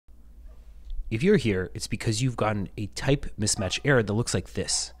If you're here, it's because you've gotten a type mismatch error that looks like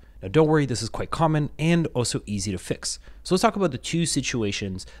this. Now don't worry, this is quite common and also easy to fix. So let's talk about the two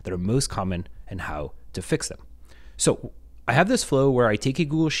situations that are most common and how to fix them. So I have this flow where I take a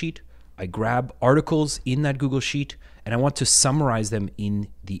Google Sheet, I grab articles in that Google Sheet, and I want to summarize them in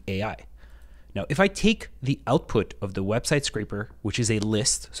the AI. Now, if I take the output of the website scraper, which is a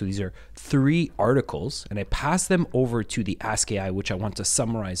list, so these are 3 articles, and I pass them over to the Ask AI, which I want to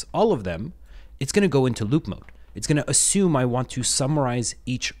summarize all of them, it's going to go into loop mode. It's going to assume I want to summarize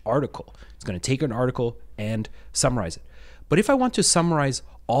each article. It's going to take an article and summarize it. But if I want to summarize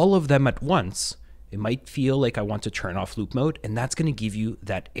all of them at once, it might feel like I want to turn off loop mode, and that's going to give you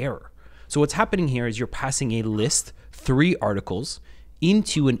that error. So what's happening here is you're passing a list, 3 articles,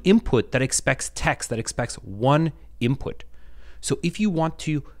 into an input that expects text, that expects 1 input. So if you want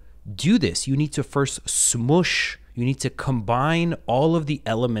to do this, you need to first smush, you need to combine all of the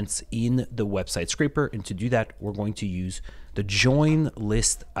elements in the website scraper. And to do that, we're going to use the join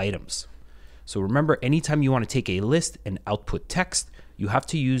list items. So remember, anytime you want to take a list and output text, you have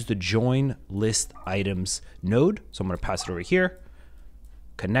to use the join list items node. So I'm going to pass it over here.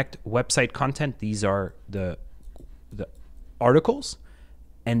 Connect website content. These are the articles.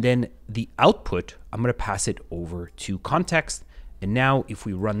 And then the output, I'm going to pass it over to context. And now if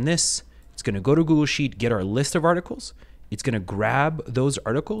we run this, it's going to go to Google Sheet, get our list of articles. It's going to grab those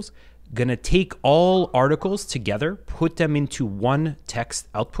articles, going to take all articles together, put them into one text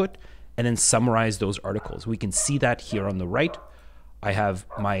output, and then summarize those articles. We can see that here on the right. I have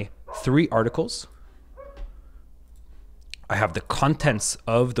my 3 articles. I have the contents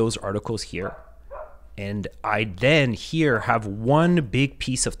of those articles here. And I then here have one big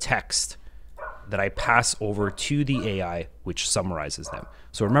piece of text that I pass over to the AI, which summarizes them.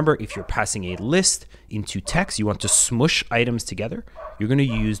 So remember, if you're passing a list into text, you want to smush items together, you're going to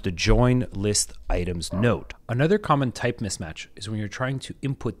use the join list items node. Another common type mismatch is when you're trying to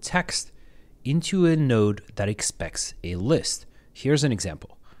input text into a node that expects a list. Here's an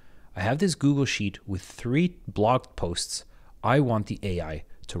example. I have this Google Sheet with 3 blog posts I want the AI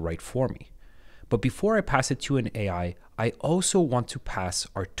to write for me. But before I pass it to an AI, I also want to pass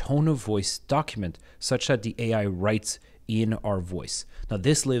our tone of voice document such that the AI writes in our voice. Now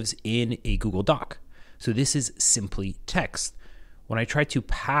this lives in a Google Doc. So this is simply text. When I try to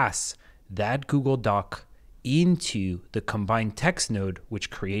pass that Google Doc into the combined text node, which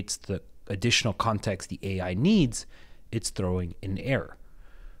creates the additional context the AI needs, it's throwing an error.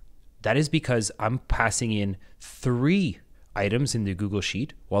 That is because I'm passing in 3 items in the Google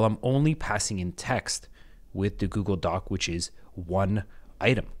Sheet while I'm only passing in text with the Google Doc, which is 1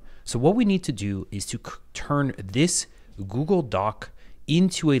 item. So what we need to do is to turn this Google Doc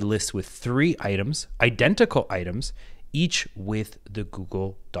into a list with 3 items, identical items, each with the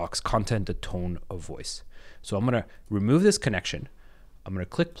Google Docs content, the tone of voice. So I'm going to remove this connection. I'm going to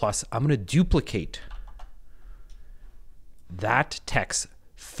click plus. I'm going to duplicate that text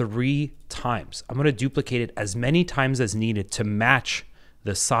 3 times. I'm going to duplicate it as many times as needed to match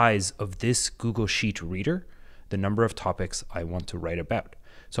the size of this Google Sheet reader, the number of topics I want to write about.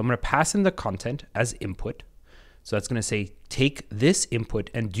 So I'm going to pass in the content as input. So that's going to say, take this input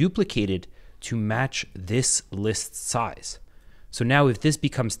and duplicate it to match this list size. So now if this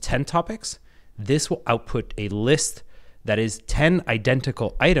becomes 10 topics, this will output a list that is 10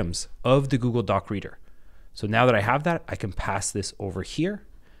 identical items of the Google Doc reader. So now that I have that, I can pass this over here.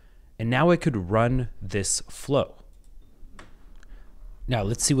 And now I could run this flow. Now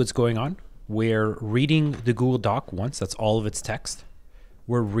let's see what's going on. We're reading the Google Doc once, that's all of its text.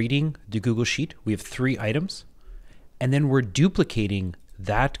 We're reading the Google Sheet, we have 3 items. And then we're duplicating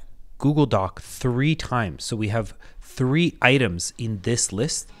that Google Doc 3 times. So we have 3 items in this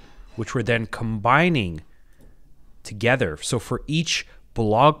list, which we're then combining together. So for each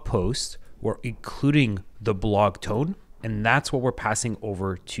blog post, we're including the blog tone. And that's what we're passing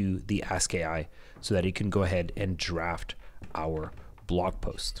over to the Ask AI so that it can go ahead and draft our blog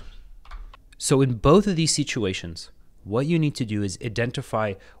post. So in both of these situations, what you need to do is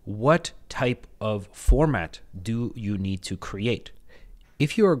identify what type of format do you need to create.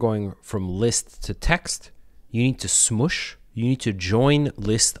 If you are going from list to text, you need to smush, you need to join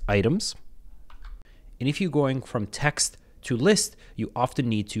list items. And if you're going from text to list, you often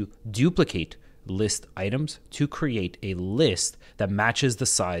need to duplicate list items to create a list that matches the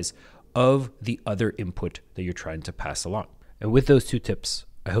size of the other input that you're trying to pass along. And with those 2 tips,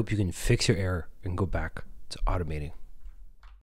 I hope you can fix your error and go back to automating.